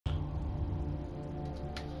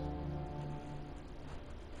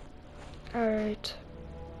Alright.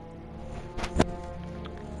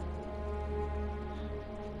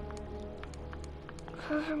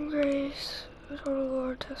 From grace, total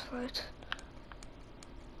Lord, test light.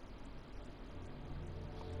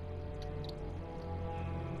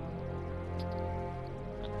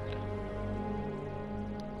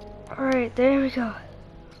 Alright, there we go.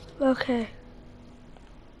 Okay.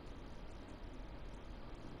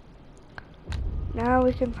 Now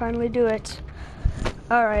we can finally do it.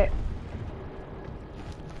 Alright.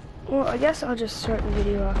 Well, I guess I'll just start the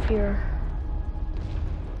video off here.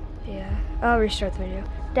 Yeah, I'll restart the video.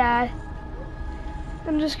 Dad,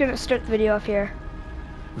 I'm just gonna start the video off here.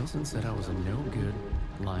 Wilson said I was a no good,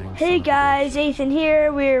 lying. Hey guys, Ethan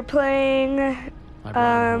here. We're playing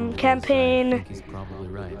campaign. I think he's probably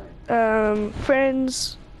right.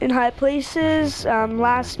 Friends in High Places.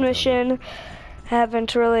 Last mission.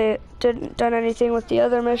 Haven't really done anything with the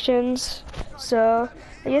other missions, so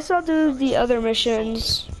I guess I'll do the other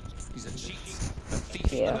missions. He's a cheat, a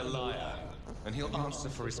thief, Yeah. and a liar, and he'll answer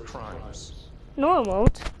for his crimes. No, I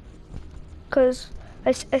won't. Cause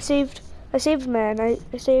I saved man. I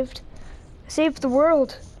saved the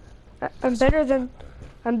world. I'm better than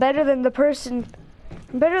the person.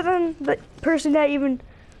 I'm better than the person that even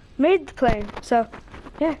made the plane. So,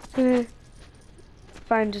 yeah.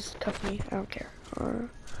 Fine, just cuff me. I don't care.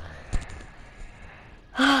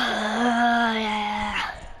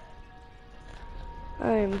 Yeah.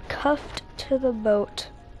 I am cuffed to the boat.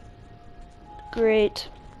 Great.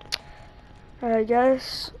 I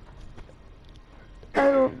guess I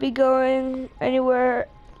won't be going anywhere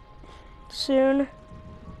soon.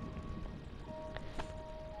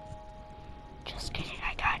 Just kidding,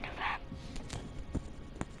 I kind of am.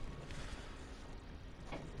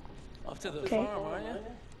 Off to the Okay. farm, aren't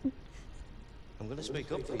you? I'm gonna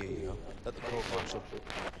speak up for you, you know, at the court martial.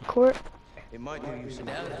 Court? It might do you some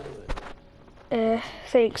Down good. a little bit.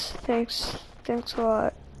 Thanks a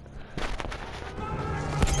lot.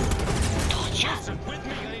 Listen, with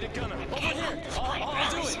me, I need a gunner. Over here.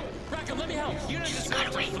 I'll do it. Rackham, let me help. You don't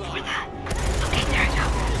deserve to fly.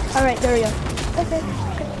 Alright, there we go. Okay.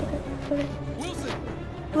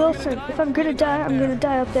 Wilson, if I'm gonna die, I'm gonna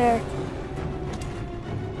die up there.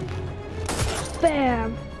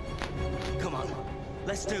 Bam! Come on,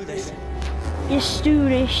 let's do this. Let's do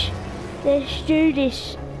this. Let's do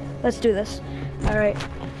this. Let's do this. Alright.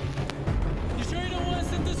 You sure you don't want to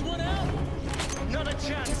sit this one out? Not a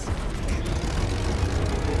chance.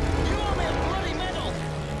 You owe me a bloody medal.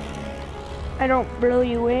 I don't really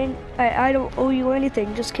you in. I don't owe you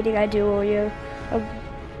anything. Just kidding, I do owe you a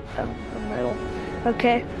medal.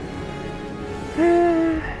 Okay.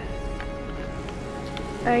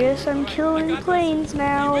 I guess I'm killing planes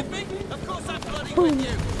now. With me? Of course I'm bloody Boom. with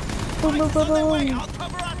you. Boom, boom, boom, boom. I'll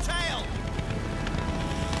cover our tail.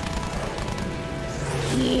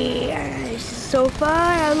 Yeah, this is so fun.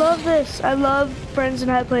 I love this. I love Friends in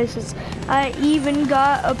High Places. I even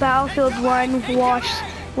got a Battlefield 1 watch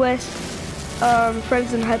with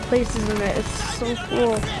Friends in High Places in it. It's so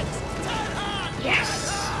cool. Yes.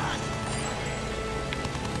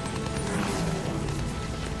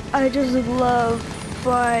 I just love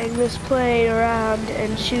flying this plane around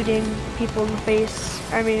and shooting people in the face.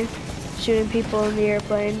 I mean, shooting people in the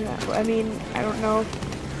airplane. I mean, I don't know.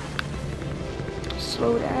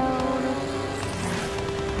 Slow down.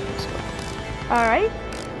 Alright.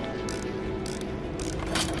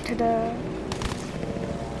 Ta-da.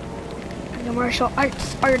 I'm a martial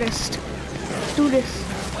arts artist. Let's do this.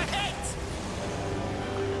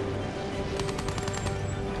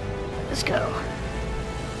 Let's go.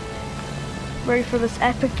 Ready for this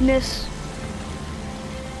epicness?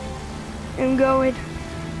 I'm going.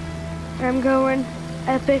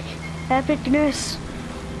 Epicness.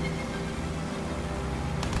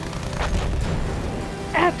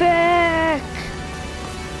 Epic!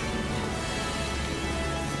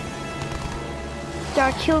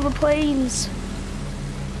 Gotta kill the planes.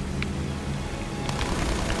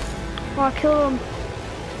 Wanna kill them.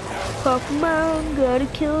 Pokemon, gotta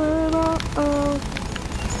kill them all.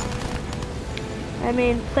 I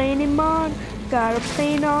mean, plane him on, got a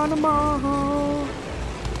plane on them all.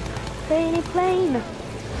 Plane.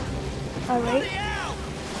 Alright.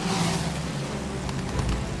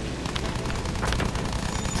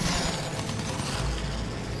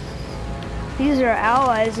 These are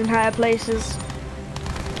allies in High Places.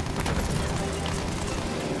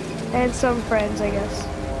 And some friends, I guess.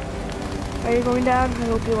 Are you going down? I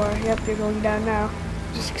hope you are. Yep, you're going down now.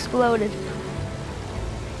 Just exploded.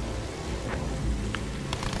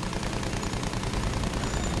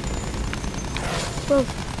 Whoa.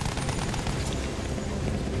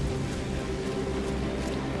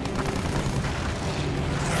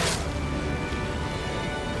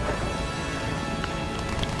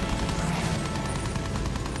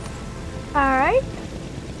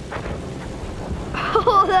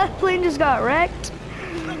 Oh, that plane just got wrecked.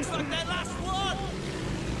 Looks like their last one.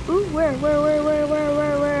 Ooh, where?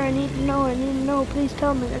 I need to know. Please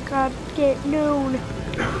tell me. I gotta get known.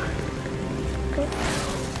 Okay.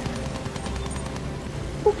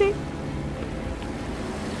 Okay.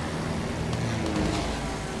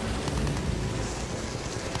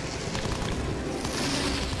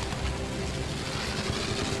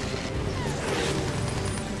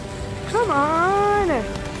 Come on.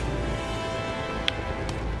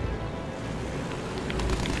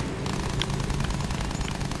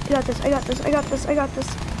 I got this.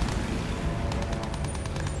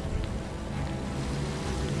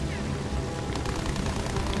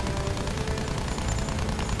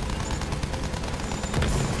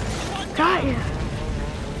 Got ya.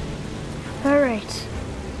 Alright.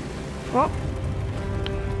 Well.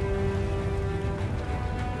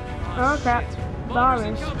 Oh crap.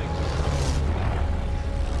 Bombers.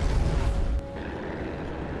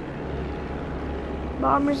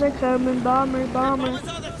 Bombers are coming. Bombers. Bombers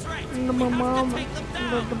are the threat. The We have to bombers. take them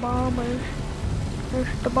down. The bombers. There's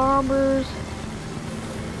the bombers.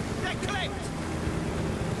 They're clipped.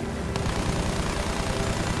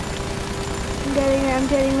 I'm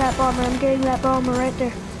getting that bomber. I'm getting that bomber right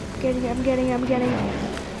there. I'm getting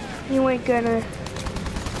it. You ain't gonna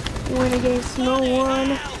win against no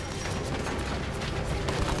one.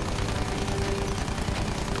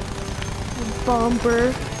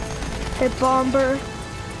 Bomber. Hey, bomber.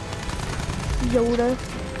 Yoda.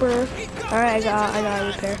 Burr. Alright, I got a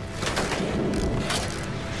repair.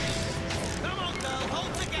 Come on, girl,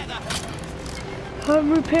 hold together.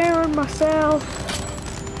 I'm repairing myself.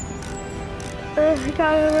 I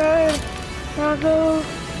gotta run. Gotta go.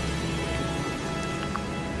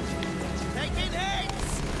 Taking hits.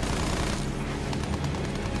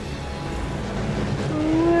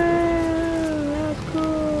 Wow, that's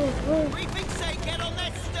cool. Briefing say get on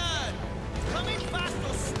their stern. Come in fast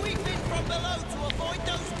or sweep in from below to avoid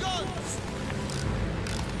those guns.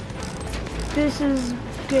 This is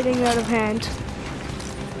getting out of hand.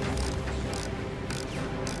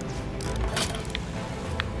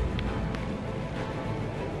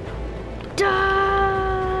 Die!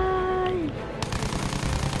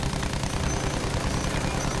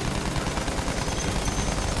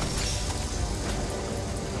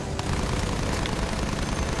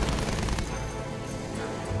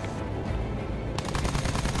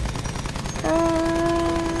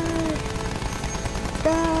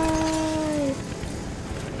 Die!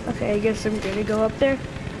 Okay, I guess I'm gonna go up there.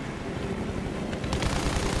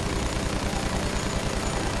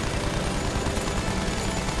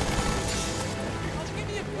 Give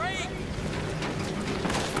me a break.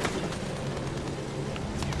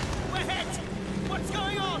 We're hit. What's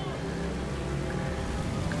going on?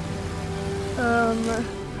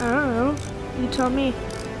 I don't know. You tell me.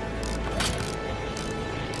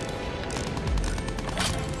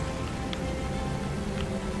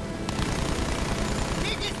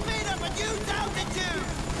 Keep your speed up and use altitude.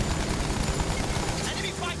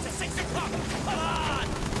 Enemy fight to 6 o'clock. Come on.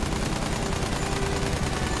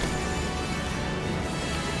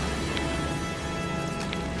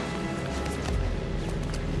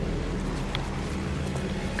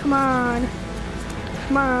 Come on.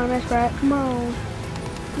 Come on, that's right. Come on.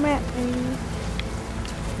 Come at me.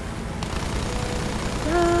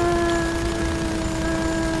 Die.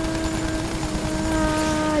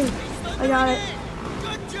 I got it.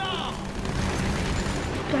 Good job.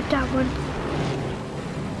 Got that one.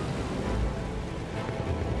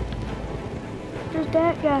 What does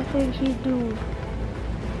that guy think he's doing?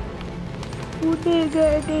 What that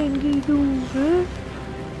guy think he's doing, huh?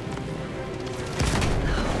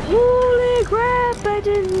 Holy crap! I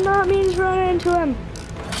did not mean to run into him.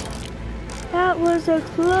 That was a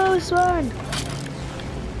close one.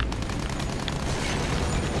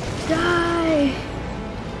 Die!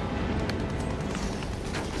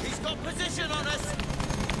 He's got position on us.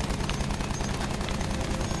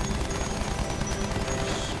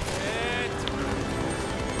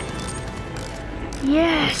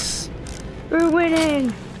 Yes! We're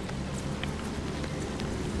winning!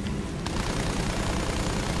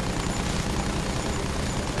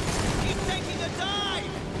 He's taking a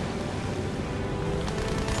dive.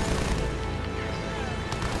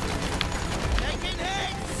 Taking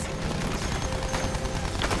hits.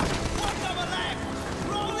 One on the left.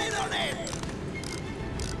 Roll in on him.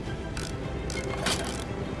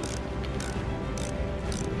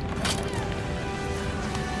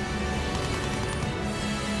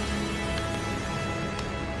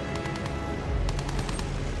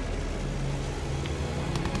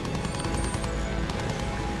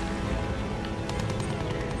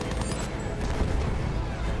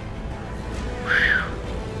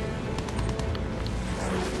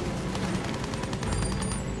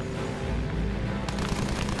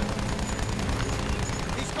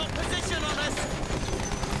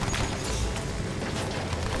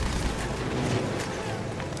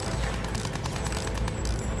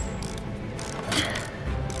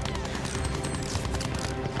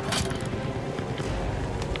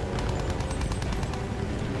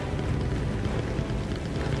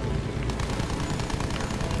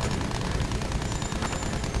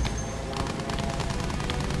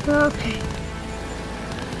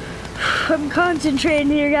 I'm concentrating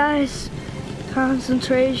here, guys.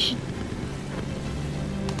 Concentration.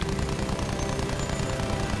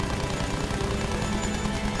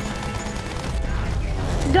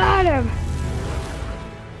 Got him.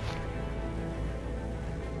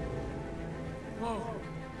 Whoa.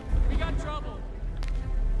 We got trouble.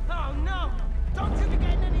 Oh no! Don't you be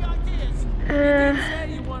getting any ideas! You said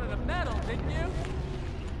you wanted a medal, didn't you?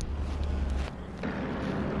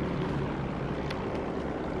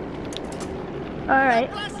 All right.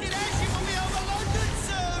 Blasted airship will be over London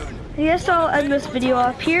soon! I guess I'll end this video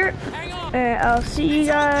off here, Hang on. and I'll see you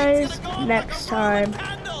guys next time.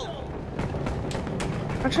 Candle!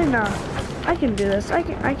 Actually, no. I can do this. I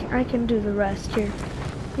can do the rest here.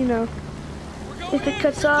 You know, if it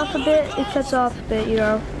cuts off a bit, it cuts off a bit. You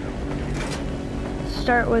know.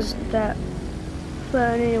 Start was that,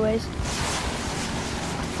 but anyways.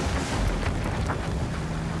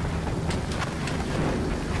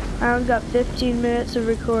 I only got 15 minutes of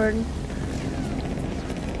recording.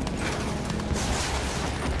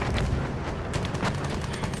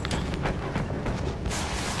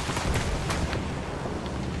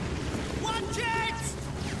 Watch it!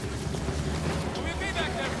 Will we be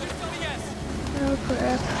back there? Just tell me yes. Oh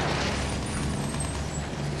crap.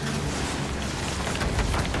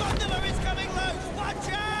 Gondola is coming loose!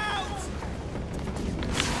 Watch out!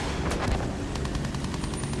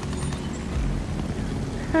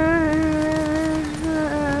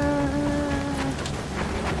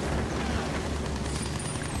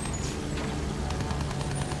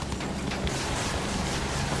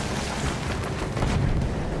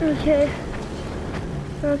 Okay.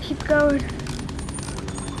 I'll keep going.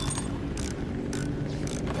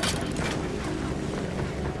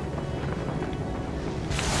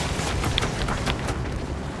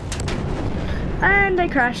 And I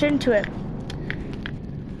crash into it.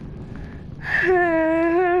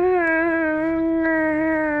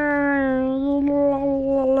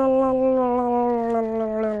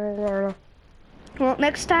 Well,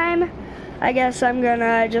 next time, I guess I'm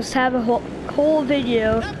gonna just have a whole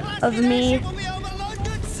video of me Will be over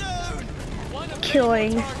London soon!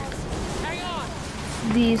 killing Hang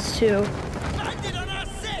on. these two, Landed on our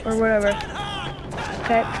six! or whatever. Turn hard! Turn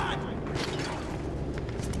Okay. hard!